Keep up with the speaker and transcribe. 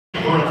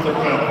of the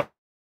belt,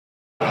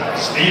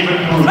 Stephen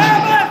Booth,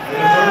 and the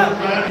third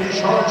man in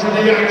charge of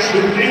the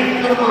action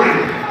in the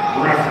ring,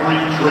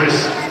 referee Chris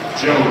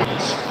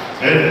Jones.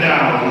 And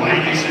now,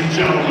 ladies and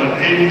gentlemen,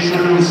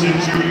 introducing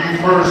to you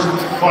first,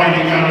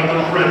 fighting out of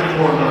the red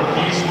corner.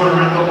 He's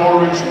wearing the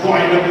orange,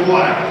 white, and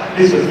black.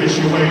 His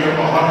official weight of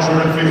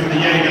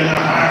 158.5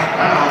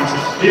 pounds.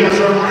 He has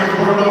a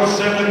record of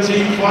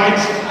 17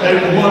 fights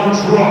and 1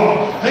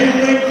 draw.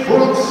 Hailing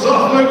from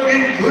Suffolk,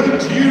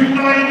 England,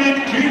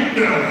 United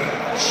Kingdom,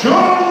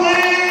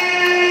 Charlie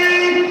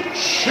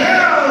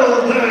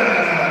Sheldon.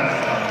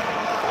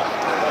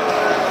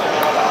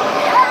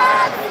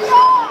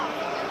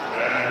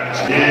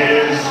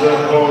 His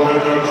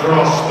opponent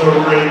across the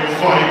ring,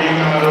 fighting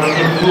out of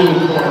the blue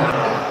corner.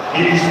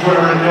 He's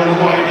wearing the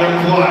white and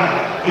black.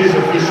 His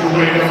official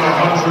weight of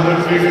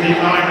 159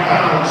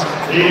 pounds.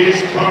 He is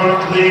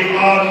currently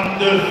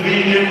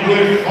undefeated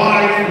with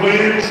 5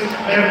 wins,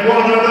 and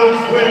one of those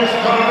wins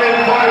coming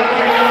by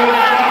way of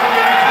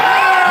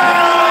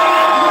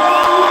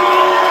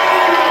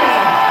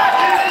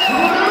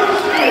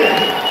introducing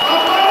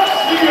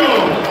Amansio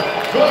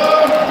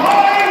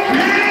Paraschiv.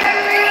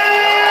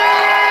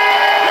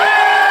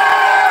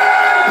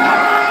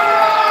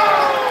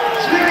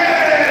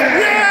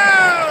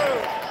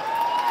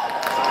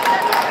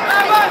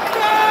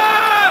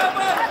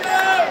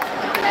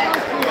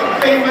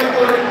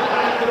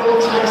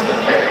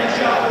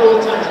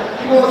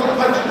 He was a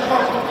bunch of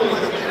fucking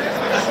pieces.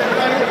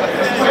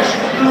 Fresh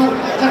blue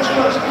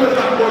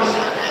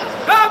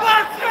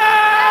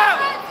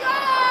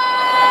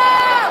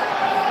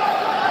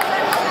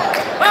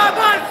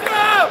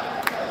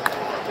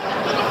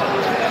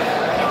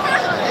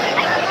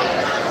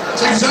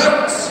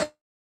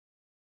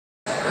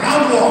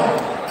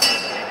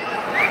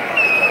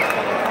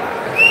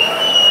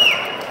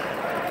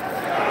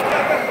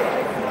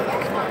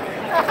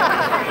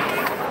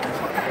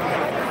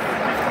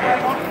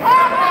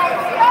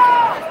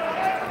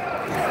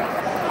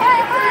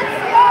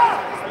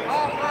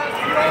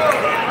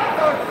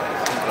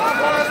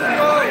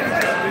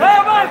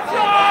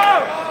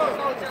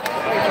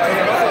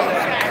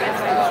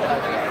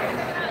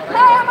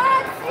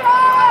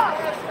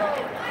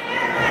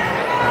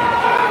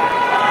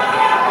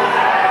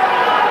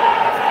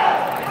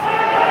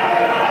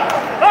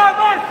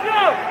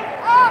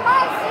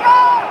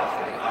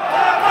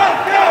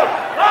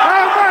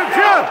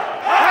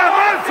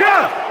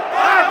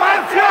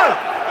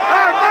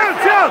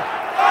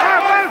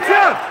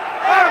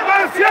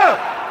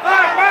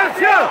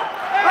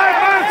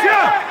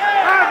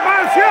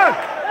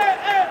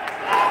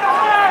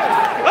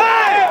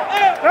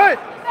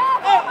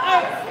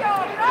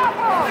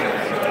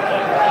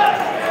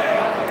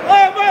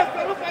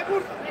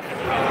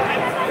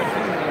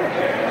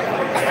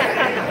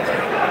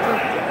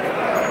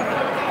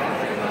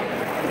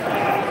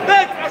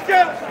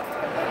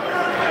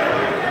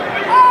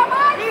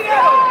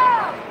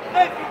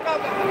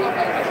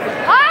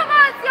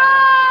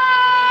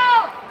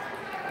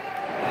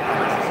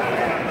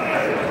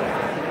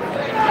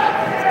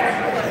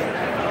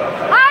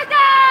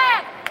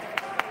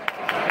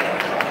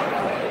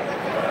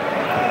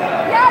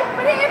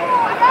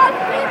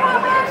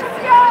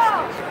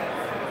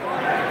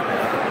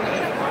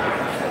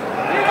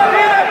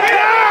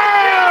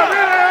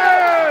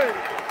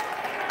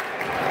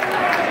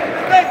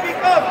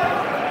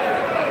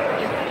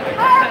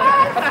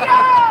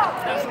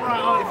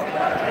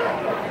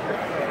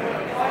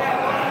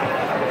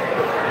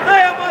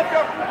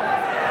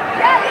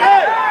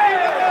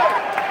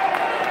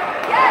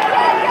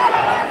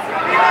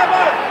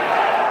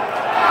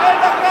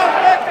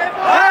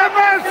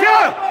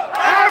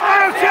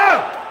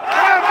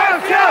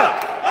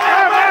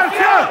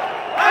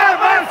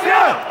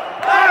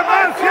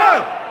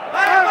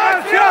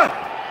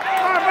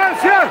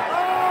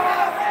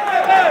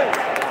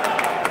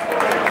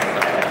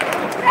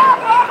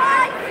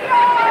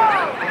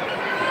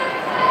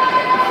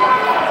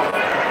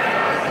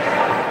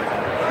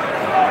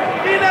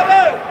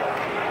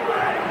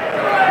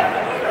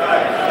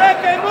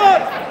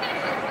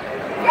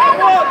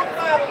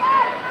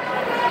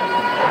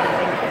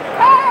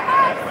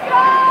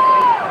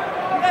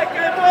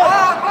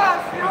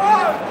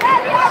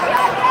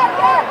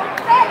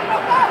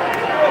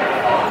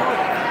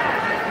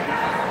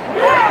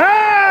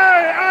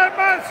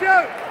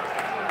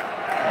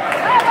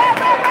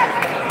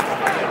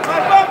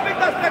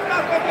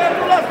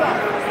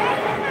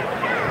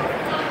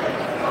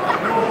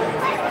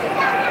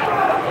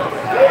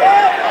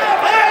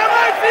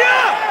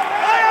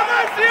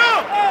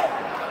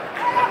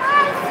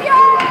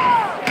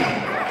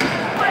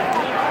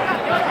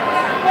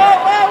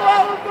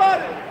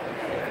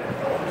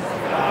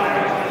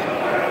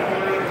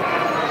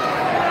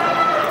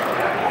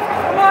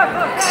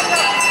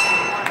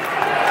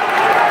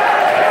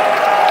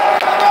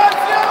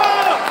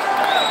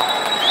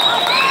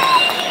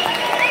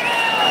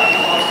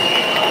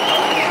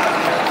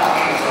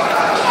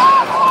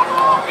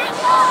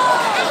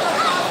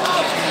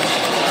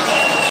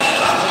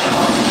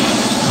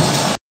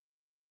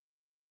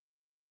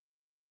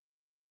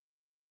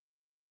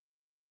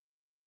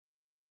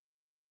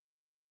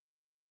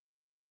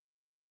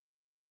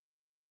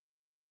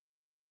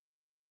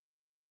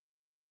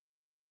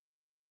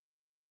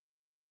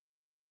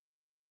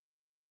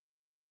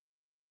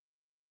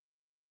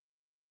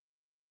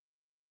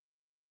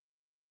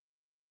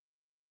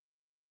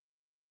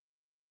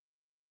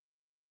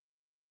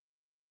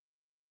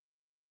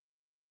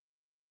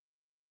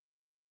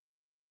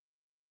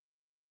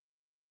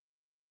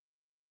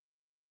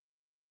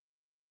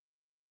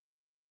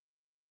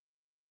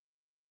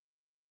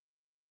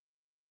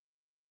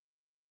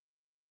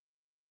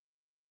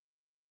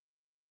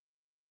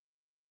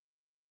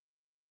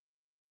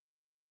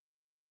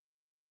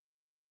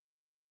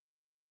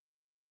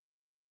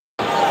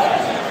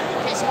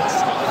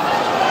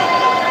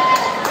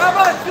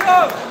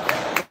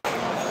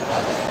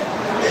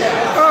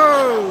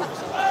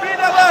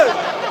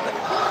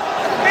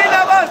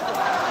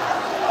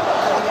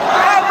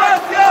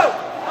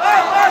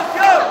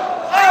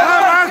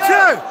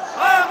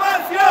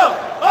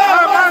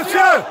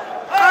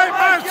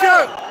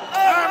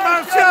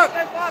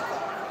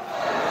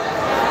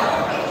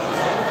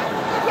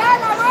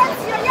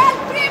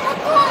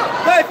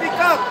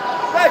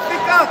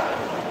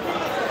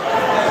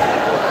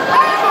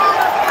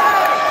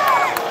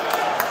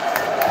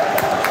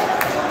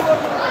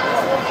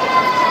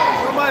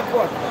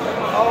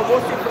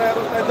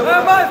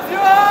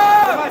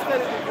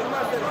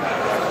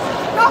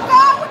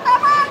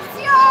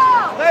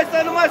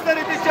Nu mai să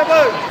ridice,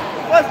 bă!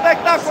 Fă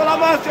spectacol,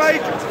 Amansio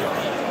aici!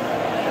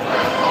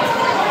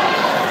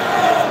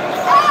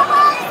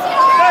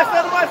 Hai să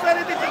nu mai să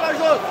ridice la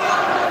jos!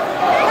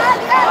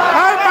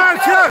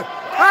 Amansio!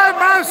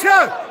 Amansio!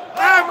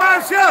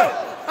 Amansio!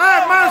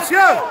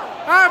 Amansio!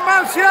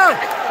 Amansio!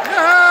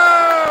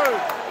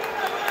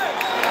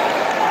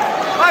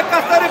 Hai ca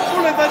să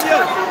repune,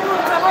 Daniel!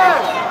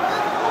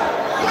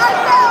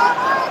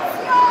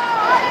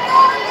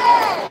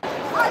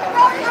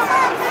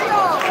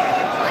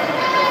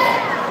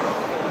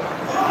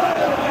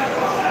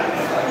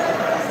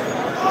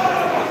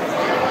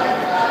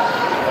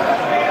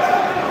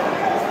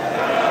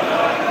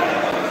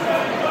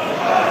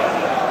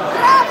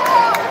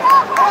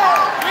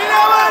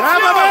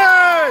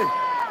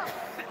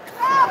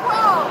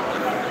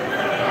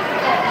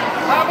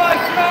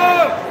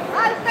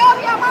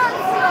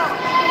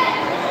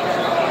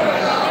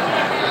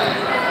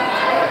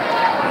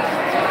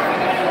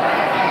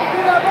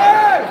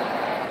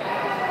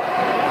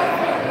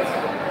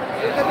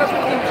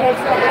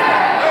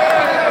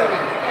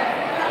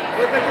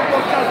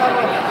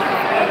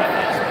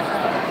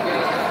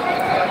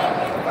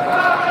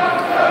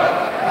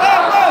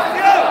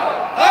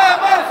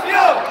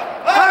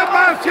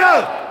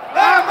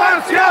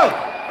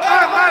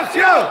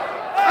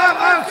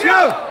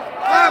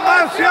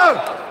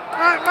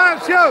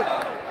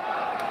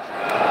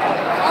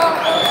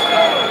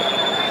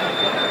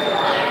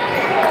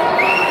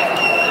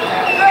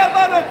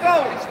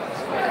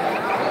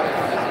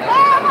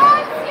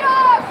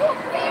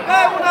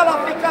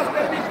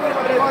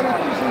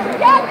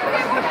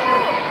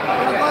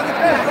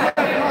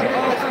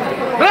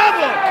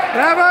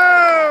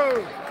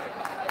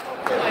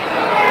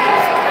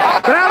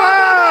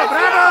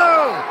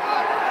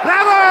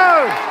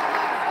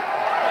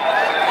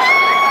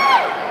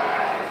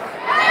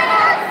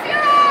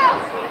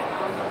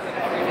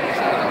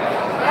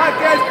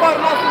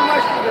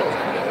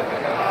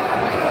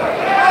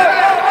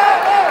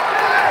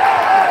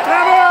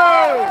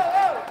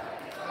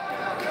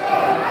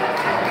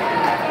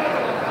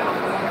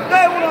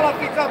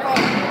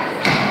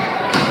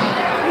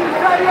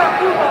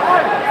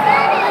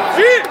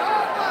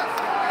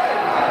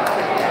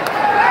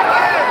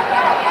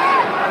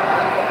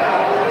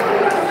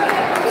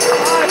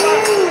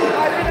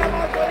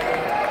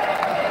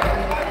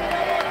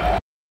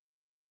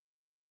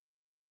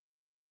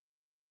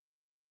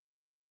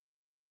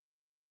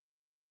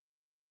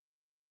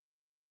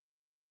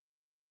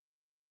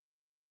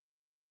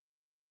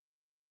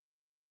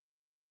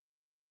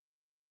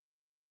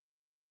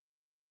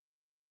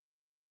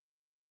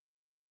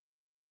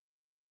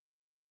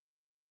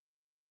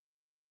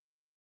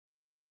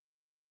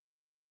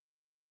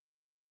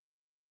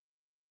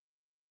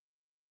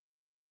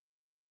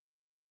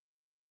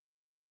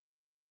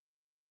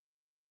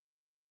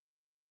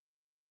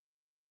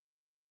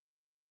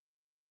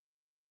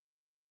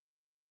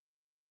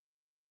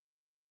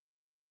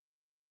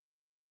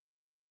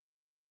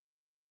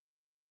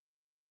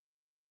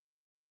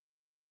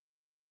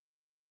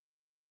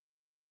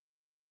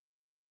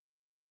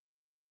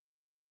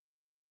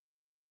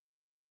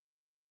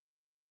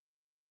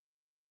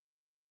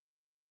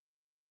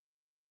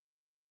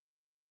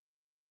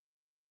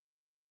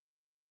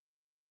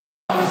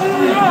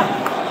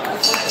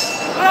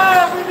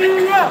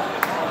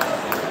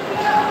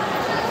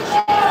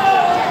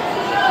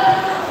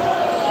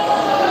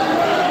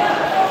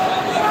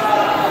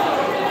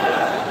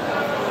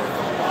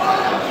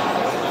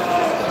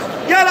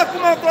 Ia-l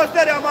acum într-o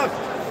serie, Amansio!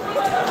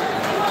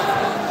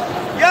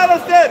 Ia-l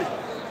în serie!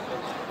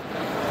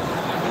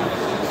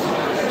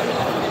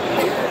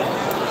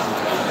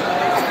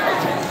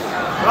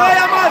 Hai,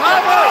 Amansio!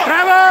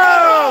 Bravo!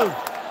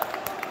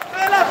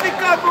 El a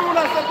picat cu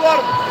una să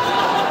doarmă!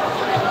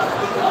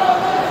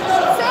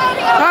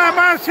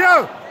 Amansio!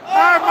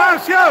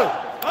 Amansio!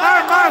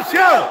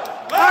 Amansio!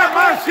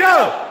 Amansio!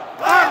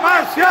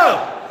 Amansio!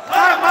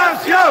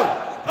 Amansio!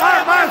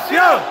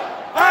 Amansio!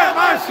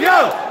 Amansio!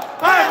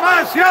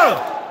 Amansio!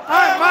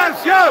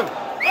 Amansio!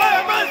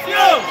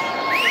 Amansio!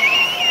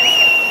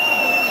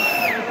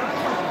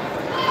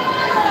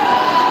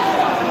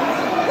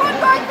 Un,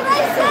 doi,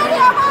 trei,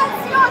 serie,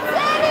 Amansio!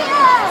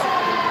 Serie!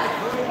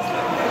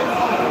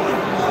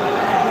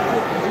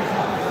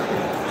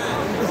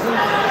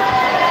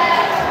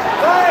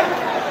 Hai!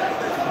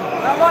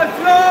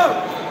 Amansio!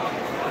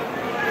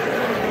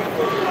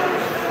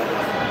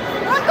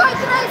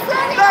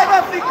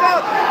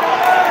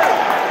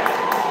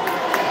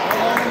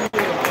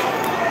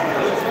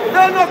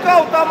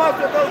 Caută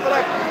Amansio, dă-l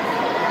dracu!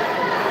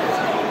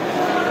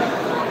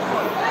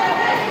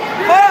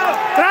 Bă!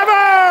 Bravo!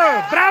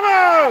 Bravo!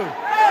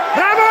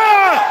 Bravo!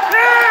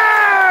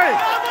 Ei!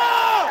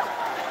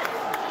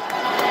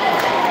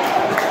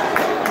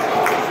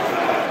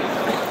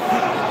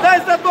 Dai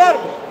să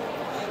doarmă!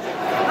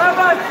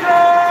 Amansio!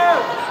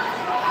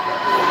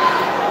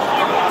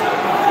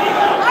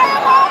 Hai,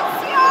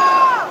 Amansio!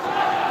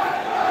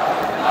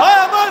 Hai,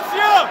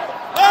 Amansio!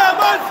 Hai,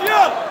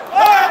 Amansio!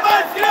 Hai,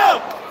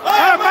 Amansio!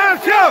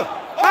 Amansio!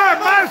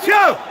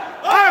 Amansio!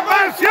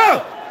 Amansio!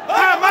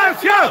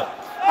 Amansio!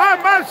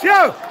 Amansio!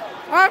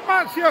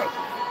 Amansio!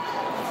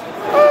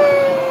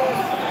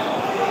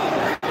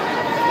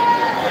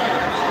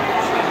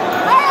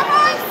 Hai,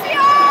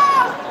 Amansio!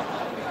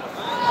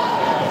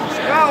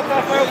 Gata,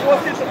 mai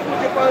obosit să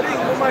fuge pe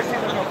ring, nu mai știu.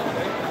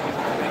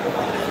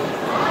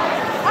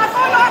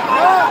 Acolo,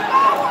 acolo,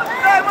 acolo!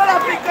 Dai mă la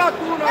picat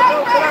una,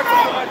 dă-l dracu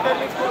să mai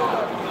termin cu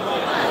una.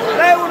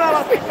 Dai una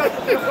la picat să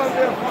te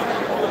condem.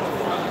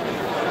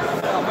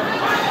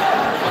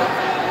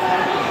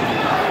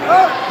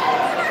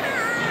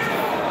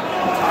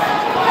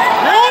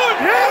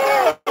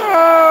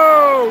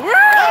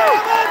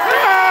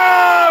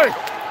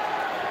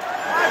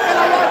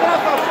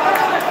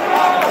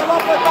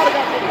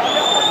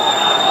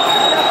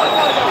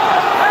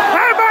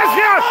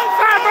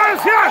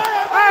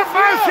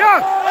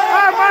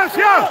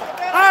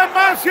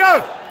 Amansio!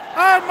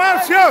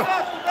 Amansio!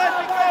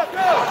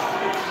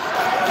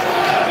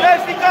 Dai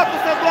picatul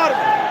să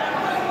doarmă!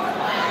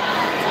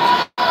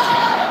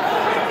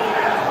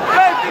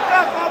 Dai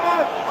picatul,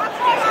 Amansio!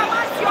 Acolo,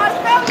 Amansio,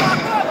 aștept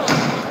acolo!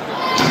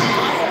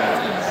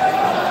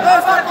 Dă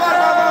să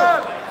doarmă,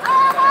 Amansio!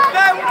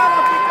 Dai una la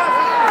picat!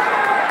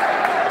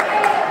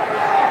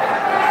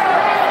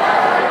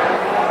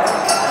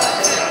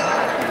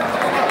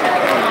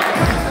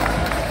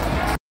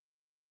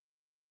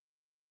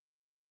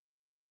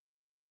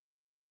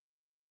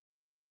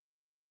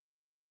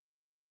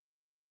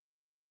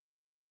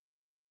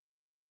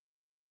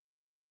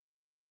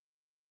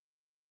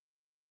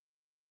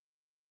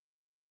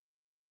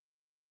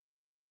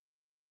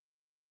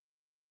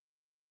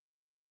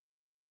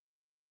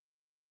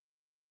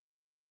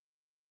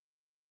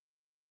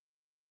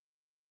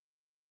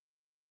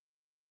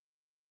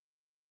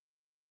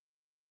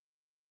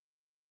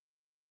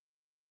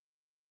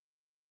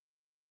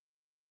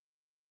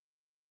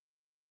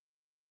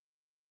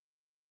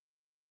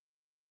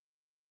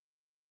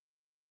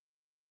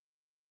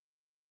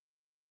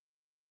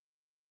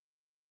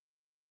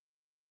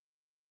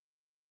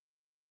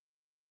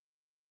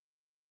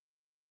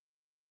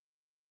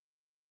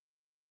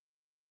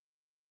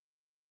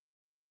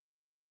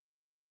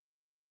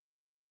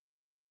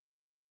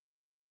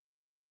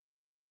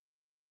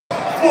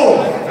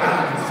 Fourth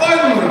and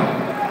final round.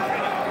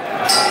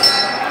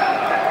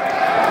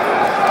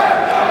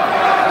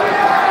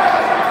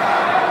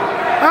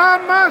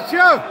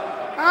 Amansio!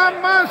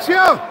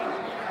 Amansio!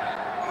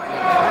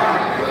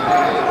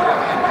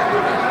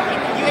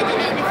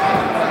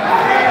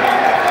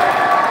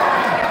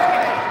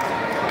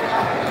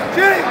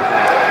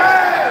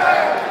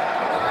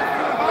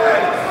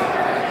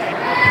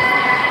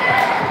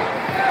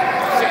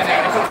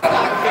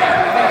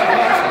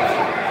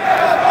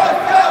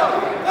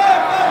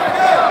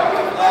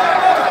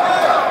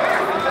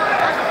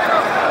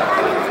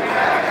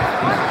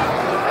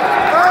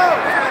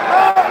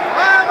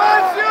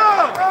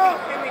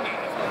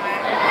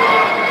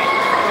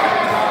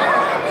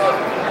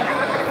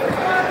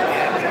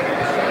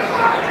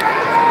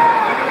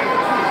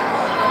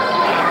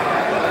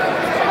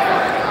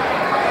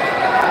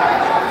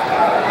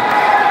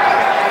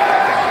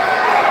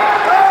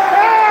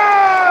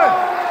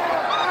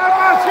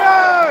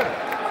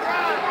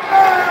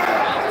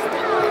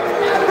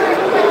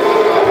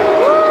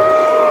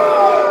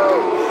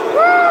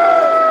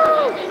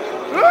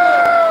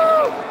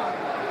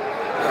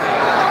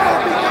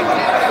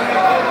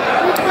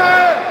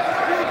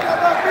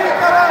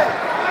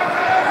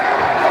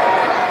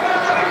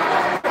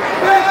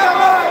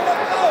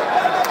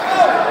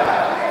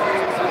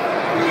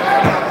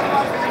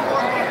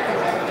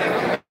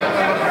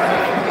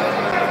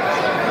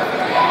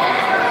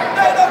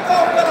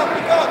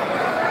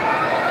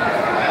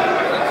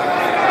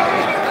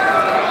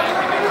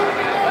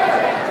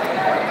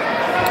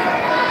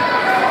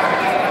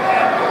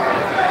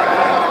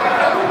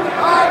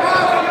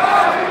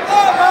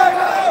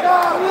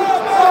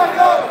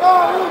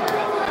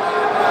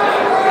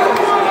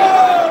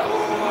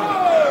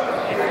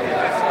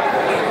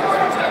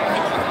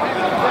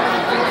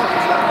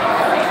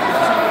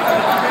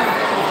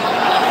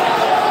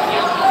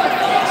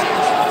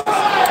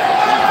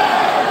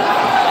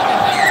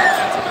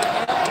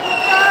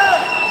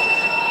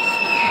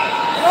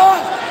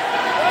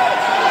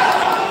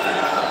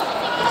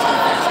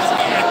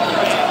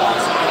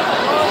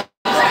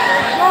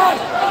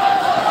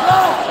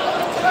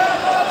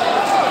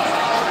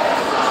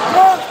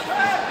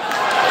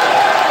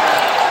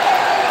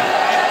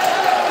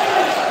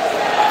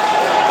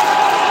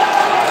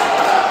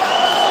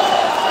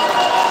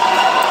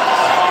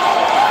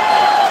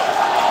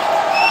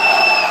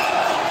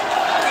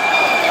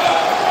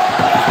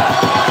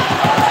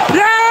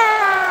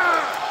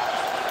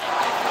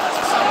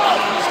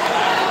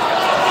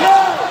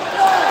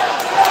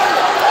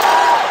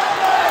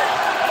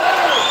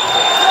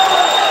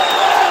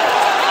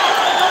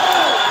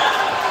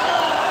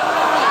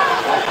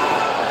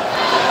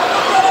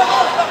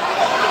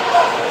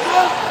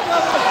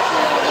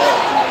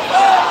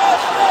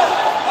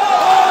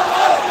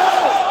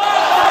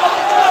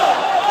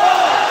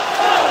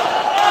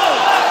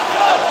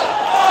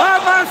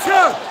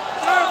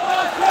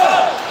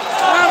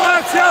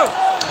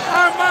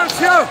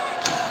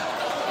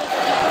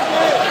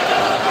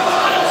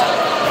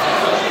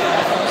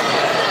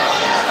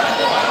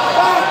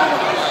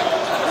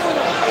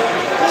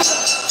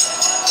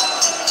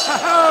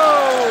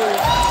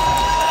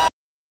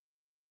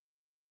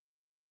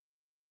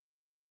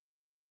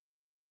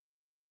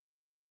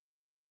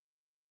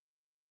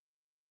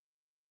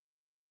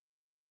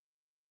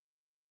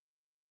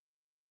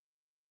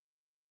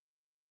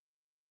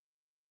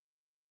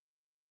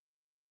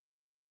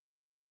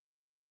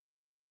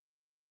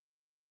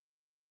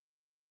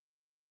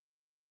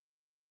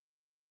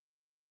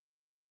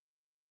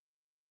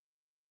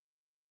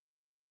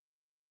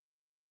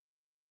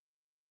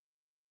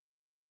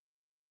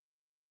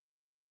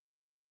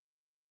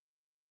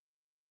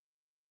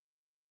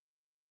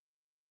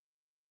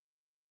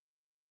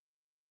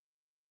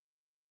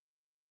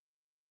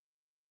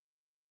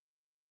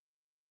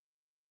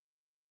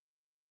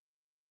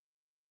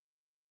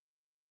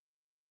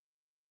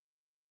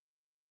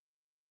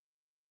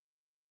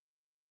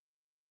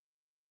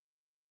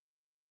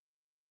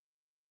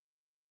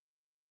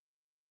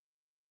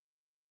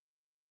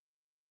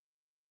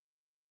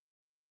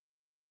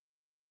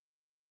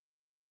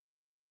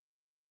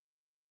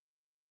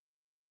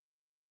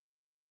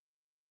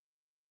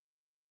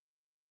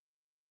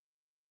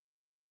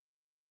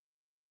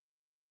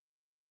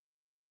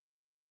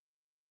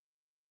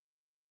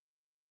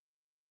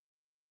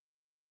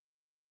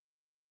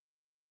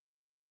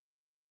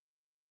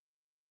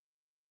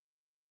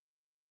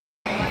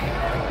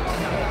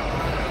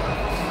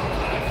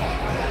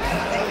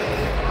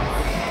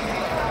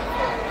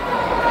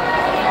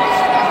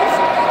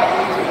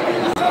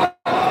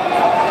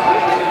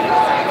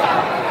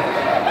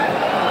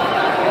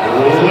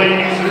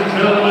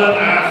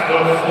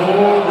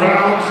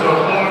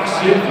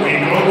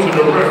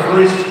 the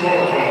referee's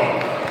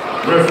scorecard.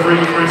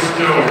 Referee Chris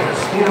Jones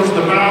scores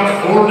the bout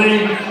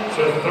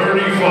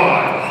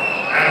 40-35.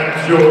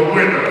 And your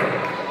winner,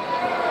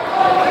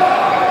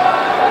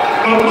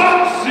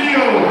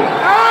 Amansio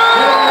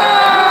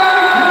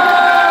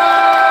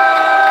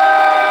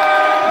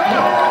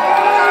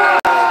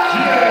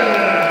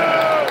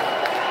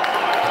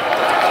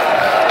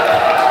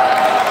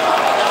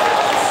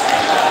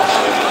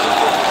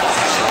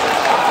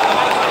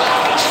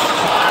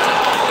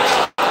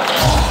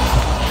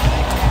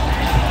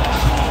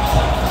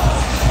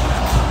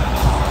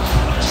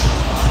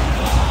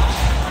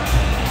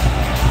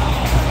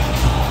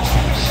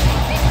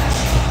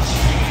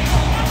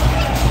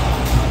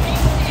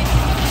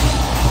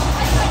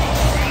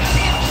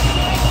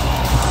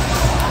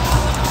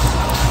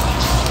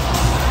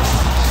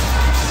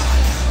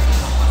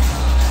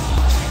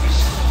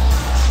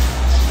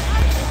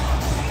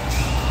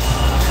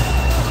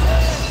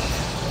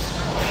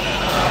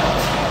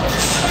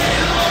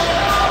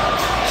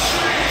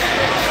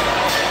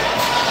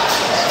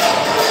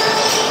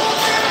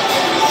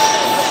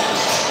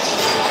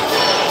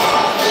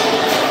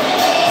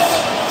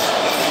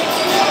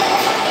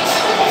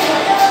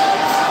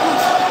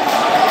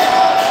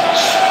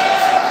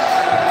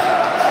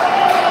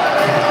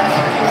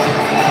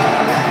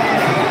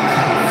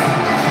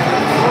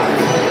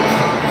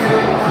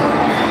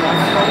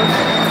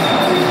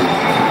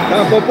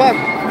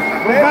Popa.